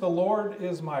 Since the Lord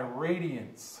is my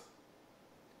radiance,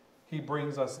 He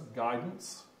brings us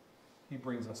guidance, He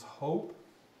brings us hope,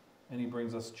 and He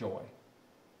brings us joy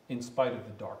in spite of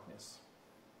the darkness.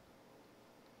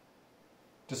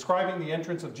 Describing the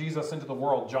entrance of Jesus into the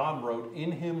world, John wrote,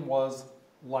 "In Him was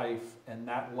life, and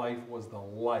that life was the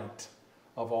light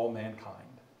of all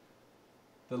mankind."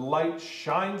 The light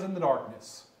shines in the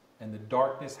darkness, and the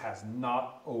darkness has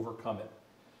not overcome it.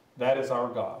 That is our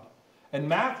God. And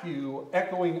Matthew,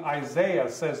 echoing Isaiah,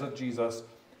 says of Jesus,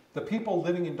 "The people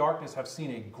living in darkness have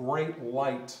seen a great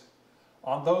light.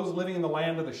 On those living in the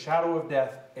land of the shadow of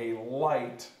death, a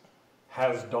light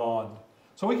has dawned."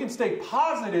 So we can stay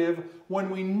positive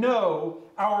when we know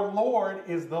our Lord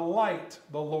is the light.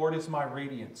 The Lord is my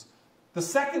radiance. The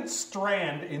second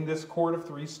strand in this cord of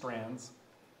 3 strands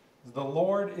is the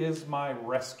Lord is my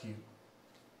rescue.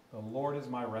 The Lord is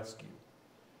my rescue.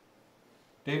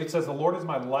 David says, "The Lord is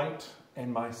my light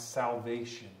and my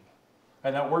salvation."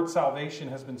 And that word salvation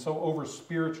has been so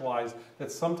over-spiritualized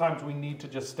that sometimes we need to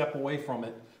just step away from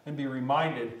it and be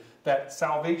reminded that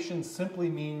salvation simply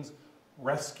means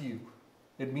rescue.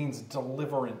 It means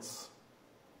deliverance.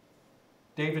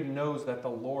 David knows that the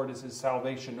Lord is his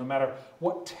salvation. No matter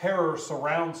what terror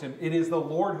surrounds him, it is the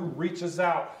Lord who reaches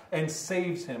out and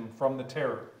saves him from the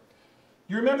terror.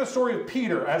 You remember the story of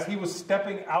Peter as he was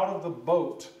stepping out of the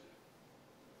boat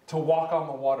to walk on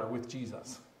the water with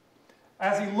Jesus.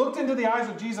 As he looked into the eyes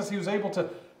of Jesus, he was able to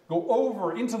go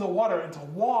over into the water and to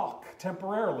walk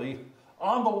temporarily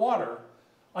on the water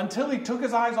until he took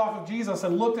his eyes off of Jesus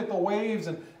and looked at the waves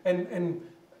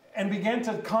and began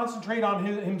to concentrate on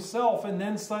himself, and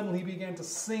then suddenly he began to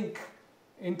sink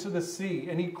into the sea,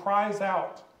 and he cries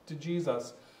out to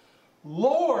Jesus,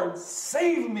 "Lord,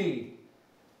 save me!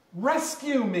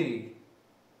 Rescue me!"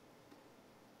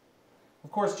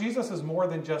 Of course, Jesus is more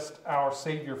than just our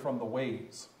Savior from the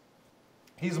waves.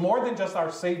 He's more than just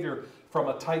our Savior from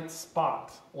a tight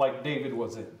spot like David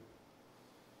was in.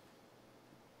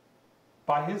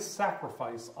 By His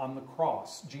sacrifice on the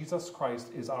cross, Jesus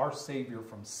Christ is our Savior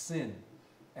from sin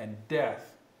and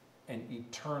death and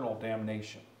eternal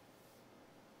damnation.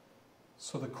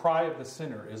 So the cry of the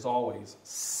sinner is always,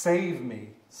 "Save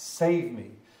me, save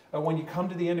me." And when you come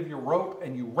to the end of your rope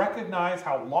and you recognize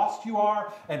how lost you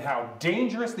are and how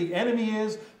dangerous the enemy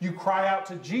is, you cry out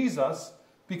to Jesus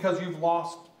because you've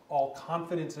lost all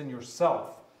confidence in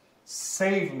yourself.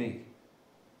 "Save me.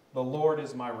 The Lord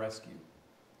is my rescue."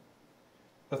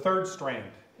 The third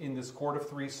strand in this cord of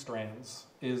three strands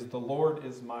is the Lord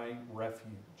is my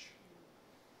refuge.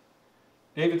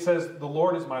 David says, the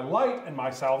Lord is my light and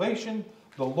my salvation.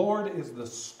 The Lord is the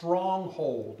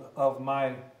stronghold of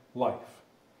my life.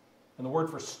 And the word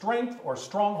for strength or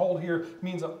stronghold here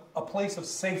means a place of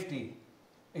safety,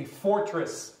 a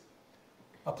fortress,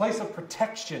 a place of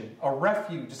protection, a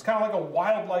refuge. It's kind of like a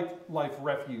wildlife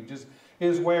refuge.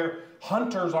 Is where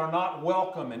hunters are not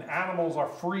welcome and animals are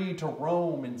free to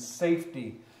roam in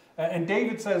safety. And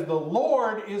David says, the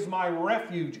Lord is my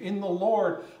refuge. In the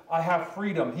Lord I have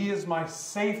freedom. He is my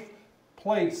safe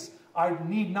place. I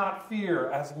need not fear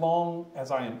as long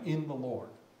as I am in the Lord.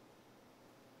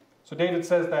 So David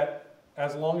says that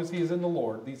as long as he is in the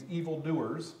Lord, these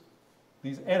evildoers,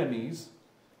 these enemies,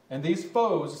 and these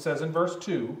foes, it says in verse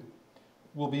 2,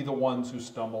 will be the ones who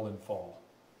stumble and fall.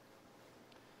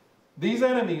 These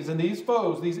enemies and these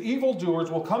foes, these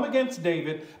evildoers will come against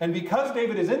David, and because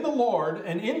David is in the Lord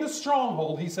and in the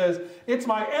stronghold, he says, it's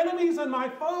my enemies and my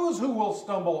foes who will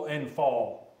stumble and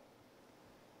fall.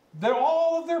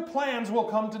 All of their plans will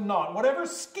come to naught. Whatever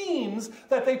schemes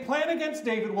that they plan against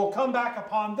David will come back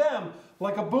upon them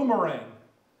like a boomerang.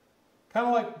 Kind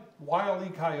of like Wile E.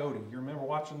 Coyote. You remember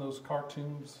watching those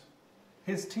cartoons?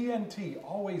 His TNT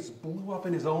always blew up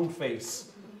in his own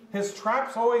face. His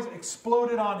traps always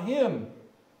exploded on him.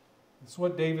 That's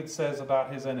what David says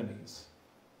about his enemies.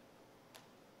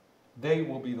 They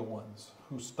will be the ones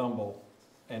who stumble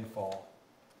and fall.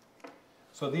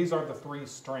 So these are the three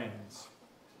strands.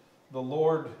 The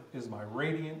Lord is my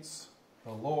radiance.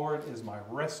 The Lord is my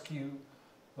rescue.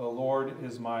 The Lord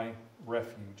is my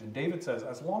refuge. And David says,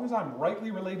 as long as I'm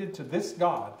rightly related to this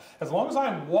God, as long as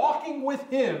I'm walking with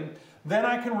him, then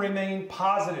I can remain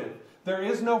positive. There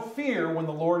is no fear when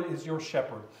the Lord is your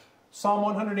shepherd. Psalm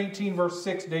 118 verse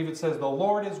 6, David says, the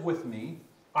Lord is with me.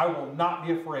 I will not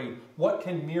be afraid. What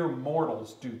can mere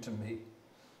mortals do to me?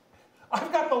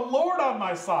 I've got the Lord on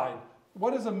my side.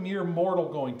 What is a mere mortal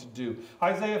going to do?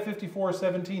 Isaiah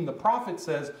 54:17, the prophet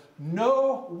says,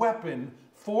 no weapon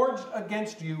forged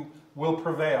against you will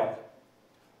prevail,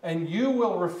 and you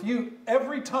will refute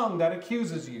every tongue that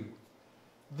accuses you.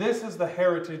 This is the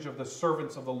heritage of the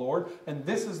servants of the Lord, and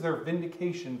this is their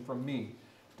vindication from me,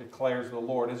 declares the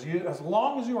Lord. As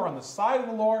long as you are on the side of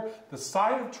the Lord, the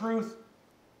side of truth,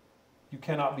 you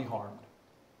cannot be harmed.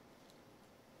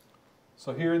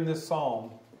 So here in this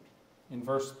psalm, in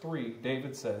verse 3,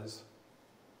 David says,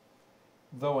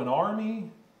 though an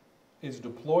army is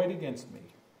deployed against me,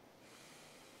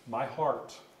 my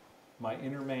heart, my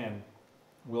inner man,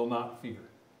 will not fear.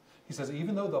 He says,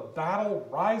 even though the battle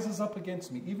rises up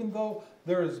against me, even though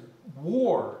there is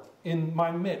war in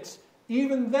my midst,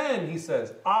 even then, he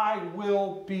says, I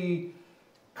will be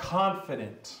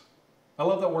confident. I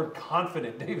love that word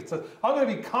confident. David says, I'm going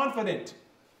to be confident.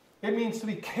 It means to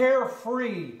be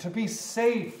carefree, to be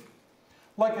safe.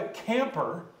 Like a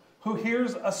camper who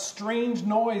hears a strange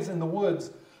noise in the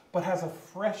woods, but has a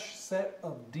fresh set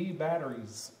of D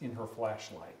batteries in her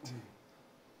flashlight.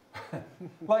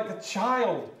 Like a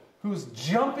child who's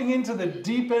jumping into the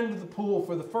deep end of the pool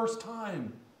for the first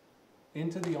time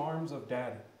into the arms of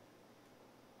Daddy.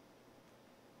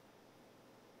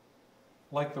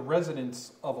 Like the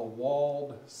residents of a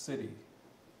walled city.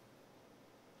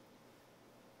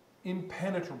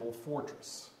 Impenetrable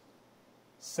fortress.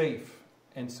 Safe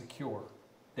and secure.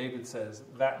 David says,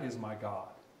 that is my God.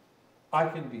 I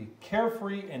can be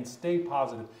carefree and stay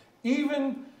positive.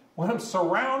 Even when I'm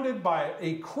surrounded by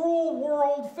a cruel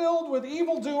world filled with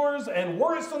evildoers and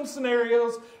worrisome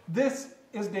scenarios, this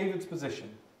is David's position.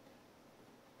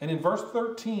 And in verse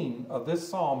 13 of this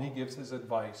psalm, he gives his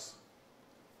advice.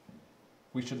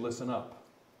 We should listen up.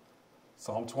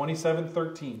 Psalm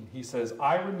 27:13, he says,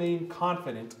 I remain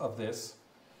confident of this.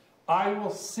 I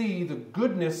will see the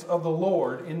goodness of the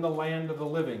Lord in the land of the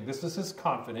living. This is his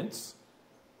confidence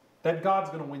that God's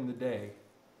going to win the day.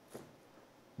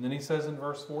 And then he says in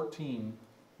verse 14,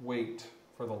 wait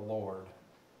for the Lord.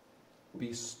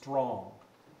 Be strong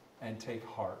and take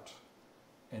heart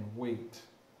and wait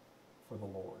for the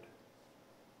Lord.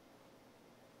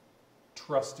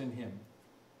 Trust in him.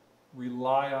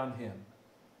 Rely on him.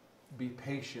 Be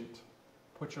patient.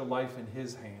 Put your life in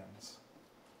his hands.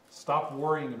 Stop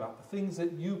worrying about the things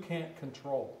that you can't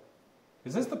control.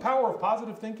 Is this the power of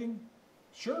positive thinking?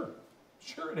 Sure.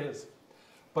 Sure it is.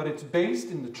 But it's based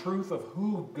in the truth of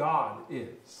who God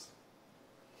is.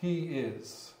 He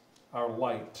is our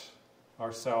light,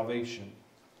 our salvation,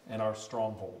 and our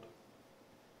stronghold.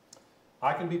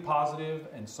 I can be positive,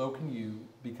 and so can you,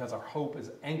 because our hope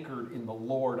is anchored in the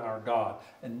Lord our God,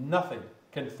 and nothing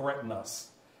can threaten us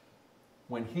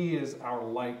when he is our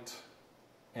light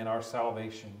and our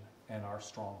salvation and our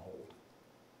stronghold.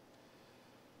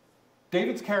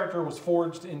 David's character was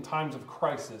forged in times of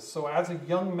crisis. So as a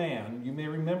young man, you may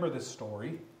remember this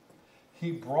story,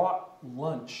 he brought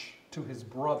lunch to his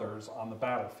brothers on the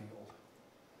battlefield.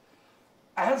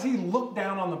 As he looked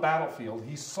down on the battlefield,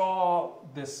 he saw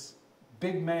this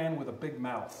big man with a big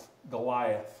mouth,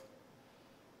 Goliath.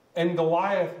 And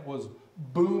Goliath was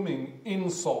booming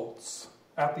insults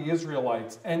at the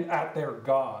Israelites and at their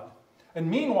God. And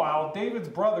meanwhile, David's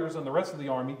brothers and the rest of the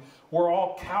army were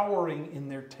all cowering in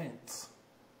their tents.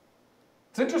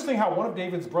 It's interesting how one of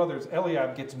David's brothers,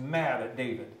 Eliab, gets mad at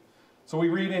David. So we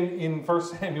read in 1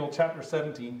 Samuel chapter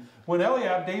 17, when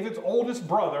Eliab, David's oldest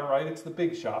brother, right, it's the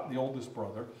big shot, the oldest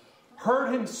brother,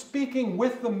 heard him speaking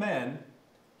with the men,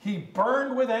 he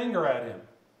burned with anger at him.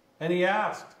 And he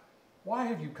asked, "Why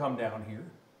have you come down here?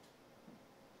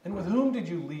 And with whom did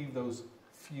you leave those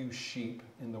few sheep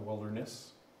in the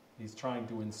wilderness?" He's trying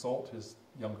to insult his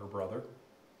younger brother.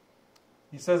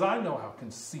 He says, "I know how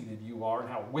conceited you are and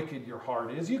how wicked your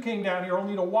heart is. You came down here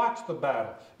only to watch the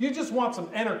battle. You just want some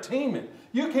entertainment.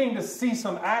 You came to see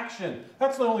some action.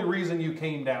 That's the only reason you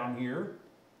came down here.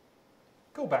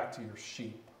 Go back to your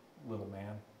sheep, little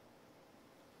man."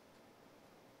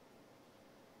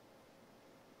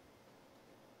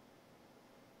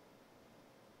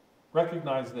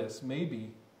 Recognize this.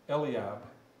 Maybe Eliab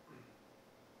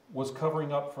was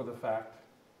covering up for the fact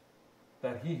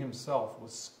that he himself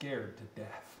was scared to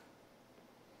death.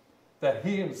 That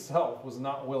he himself was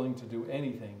not willing to do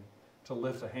anything to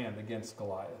lift a hand against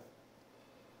Goliath.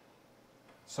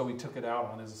 So he took it out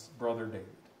on his brother David.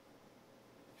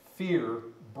 Fear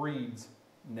breeds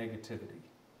negativity.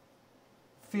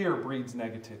 Fear breeds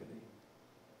negativity.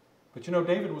 But you know,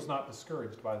 David was not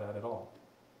discouraged by that at all.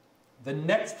 The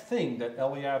next thing that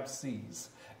Eliab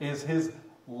sees is his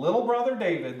little brother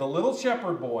David, the little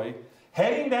shepherd boy,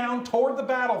 heading down toward the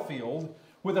battlefield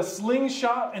with a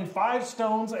slingshot and 5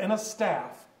 stones and a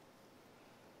staff.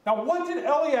 Now, what did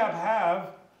Eliab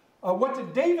have? What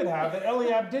did David have that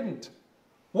Eliab didn't?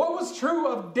 What was true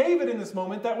of David in this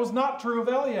moment that was not true of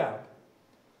Eliab?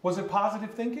 Was it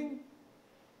positive thinking?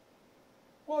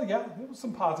 Well, yeah, it was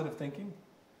some positive thinking.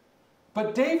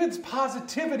 But David's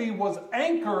positivity was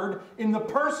anchored in the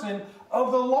person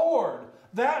of the Lord.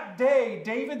 That day,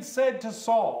 David said to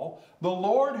Saul, "The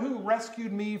Lord who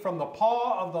rescued me from the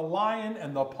paw of the lion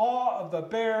and the paw of the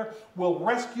bear will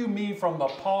rescue me from the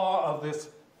paw of this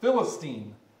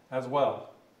Philistine as well."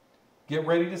 Get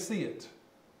ready to see it.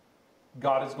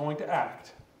 God is going to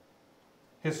act.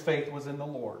 His faith was in the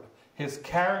Lord. His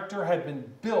character had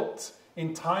been built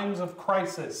in times of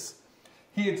crisis.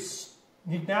 He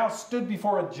now stood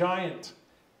before a giant,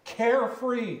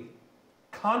 carefree,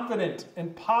 confident,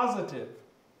 and positive.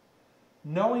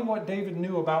 Knowing what David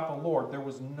knew about the Lord, there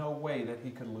was no way that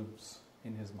he could lose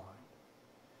in his mind.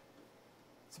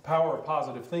 It's the power of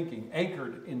positive thinking,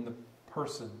 anchored in the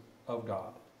person of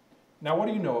God. Now, what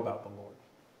do you know about the Lord?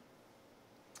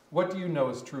 What do you know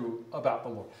is true about the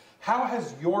Lord? How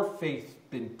has your faith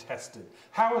been tested?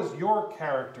 How has your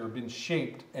character been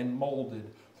shaped and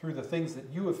molded through the things that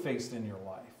you have faced in your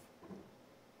life?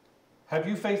 Have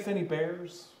you faced any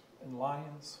bears and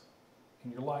lions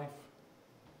in your life?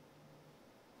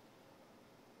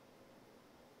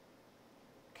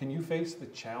 Can you face the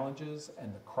challenges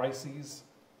and the crises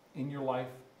in your life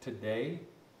today,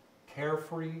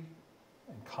 carefree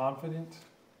and confident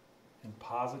and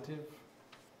positive,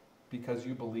 because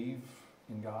you believe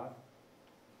in God?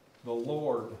 The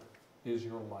Lord is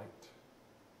your light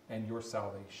and your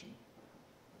salvation.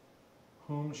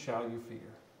 Whom shall you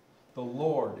fear? The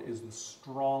Lord is the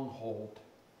stronghold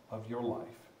of your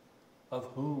life. Of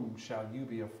whom shall you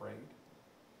be afraid?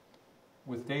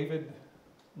 With David,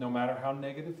 no matter how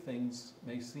negative things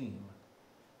may seem,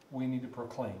 we need to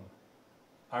proclaim,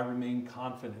 "I remain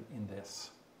confident in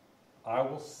this. I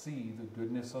will see the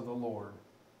goodness of the Lord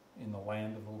in the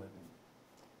land of the living."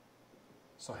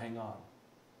 So hang on,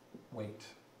 wait,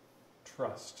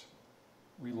 trust,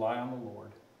 rely on the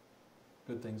Lord.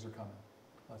 Good things are coming.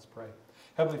 Let's pray.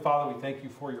 Heavenly Father, we thank you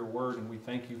for your word, and we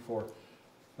thank you for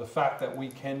the fact that we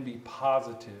can be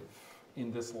positive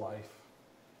in this life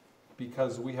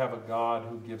because we have a God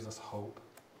who gives us hope,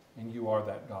 and you are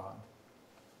that God.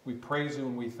 We praise you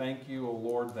and we thank you, O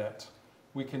Lord, that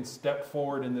we can step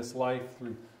forward in this life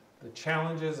through the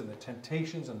challenges and the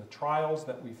temptations and the trials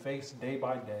that we face day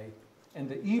by day, and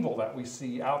the evil that we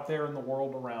see out there in the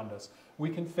world around us. We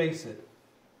can face it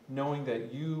knowing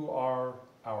that you are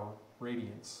our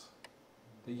radiance,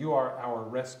 that you are our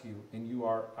rescue, and you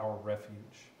are our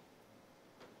refuge.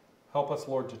 Help us,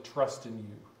 Lord, to trust in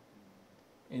you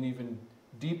in even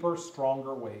deeper,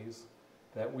 stronger ways,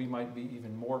 that we might be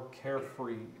even more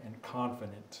carefree and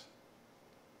confident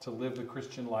to live the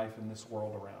Christian life in this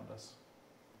world around us.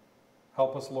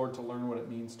 Help us, Lord, to learn what it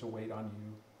means to wait on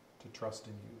you, to trust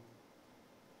in you.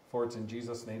 For it's in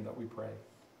Jesus' name that we pray.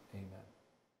 Amen.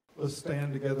 Let's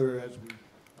stand together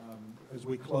as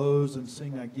we close and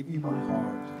sing, I Give You My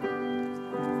Heart.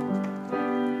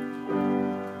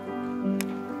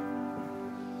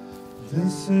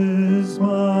 This is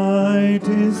my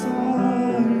desire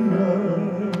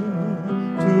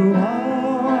to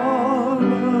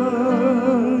honor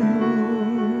you,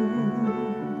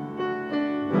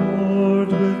 Lord,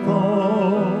 with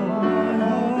all my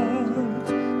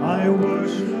heart I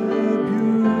worship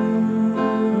you.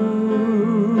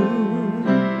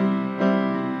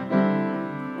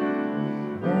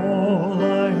 All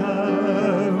I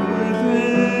have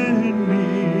within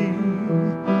me,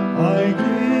 I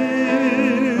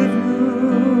give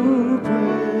you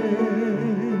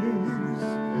praise.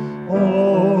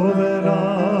 All that I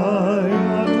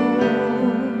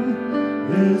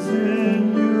adore is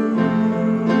in you.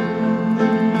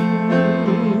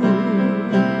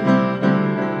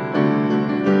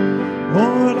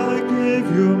 Lord, I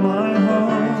give you my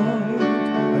heart,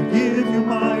 I give you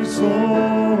my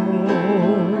soul.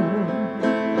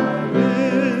 I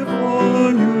live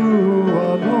for you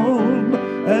alone,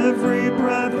 every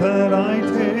breath that I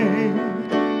take,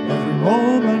 every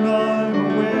moment I'm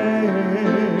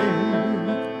awake.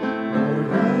 Lord,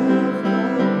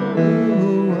 have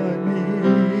you I need.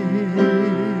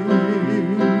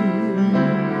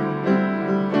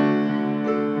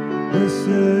 This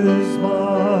is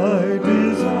my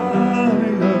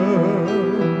desire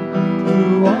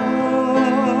to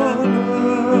honor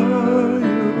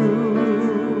you,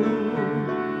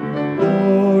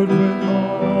 Lord, with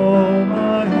all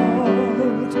my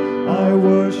heart I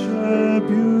worship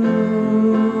you.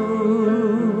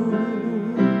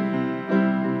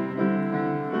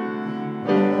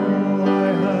 All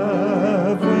I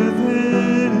have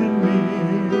within me,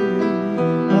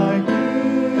 I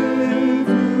give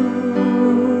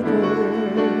you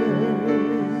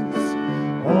praise.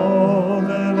 All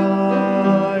that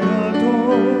I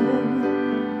adore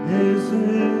is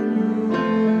in you.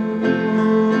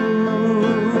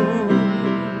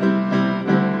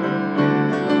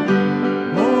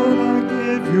 Lord, I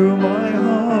give you my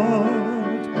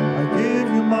heart, I give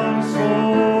you my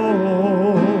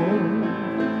soul.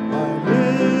 I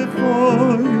live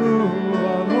for you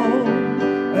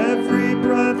alone, every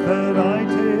breath that I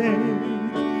take,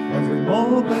 every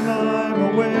moment I'm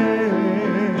awake.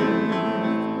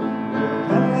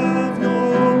 Have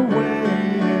your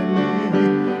way in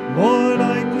me. Lord,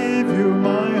 I give you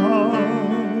my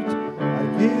heart, I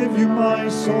give you my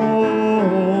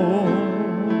soul.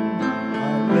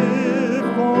 I live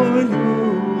for you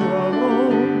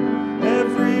alone,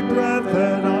 every breath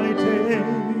that I take,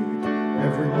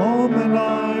 every moment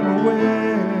I'm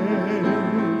awake.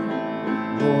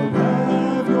 Lord,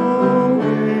 have your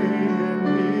way in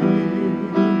me.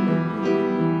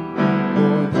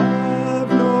 Lord,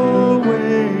 have your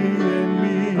way in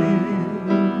me.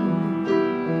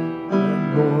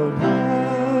 And Lord,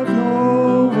 have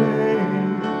your way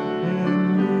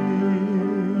in me.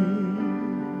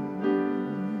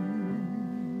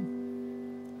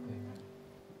 Amen.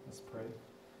 Let's pray.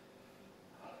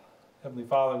 Heavenly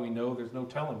Father, we know there's no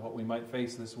telling what we might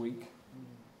face this week.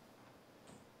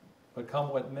 But come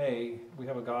what may, we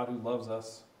have a God who loves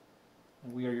us,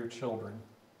 and we are your children.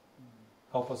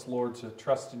 Help us, Lord, to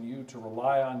trust in you, to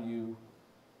rely on you,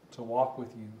 to walk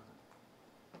with you,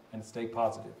 and stay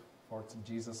positive. For it's in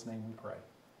Jesus' name we pray.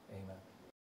 Amen.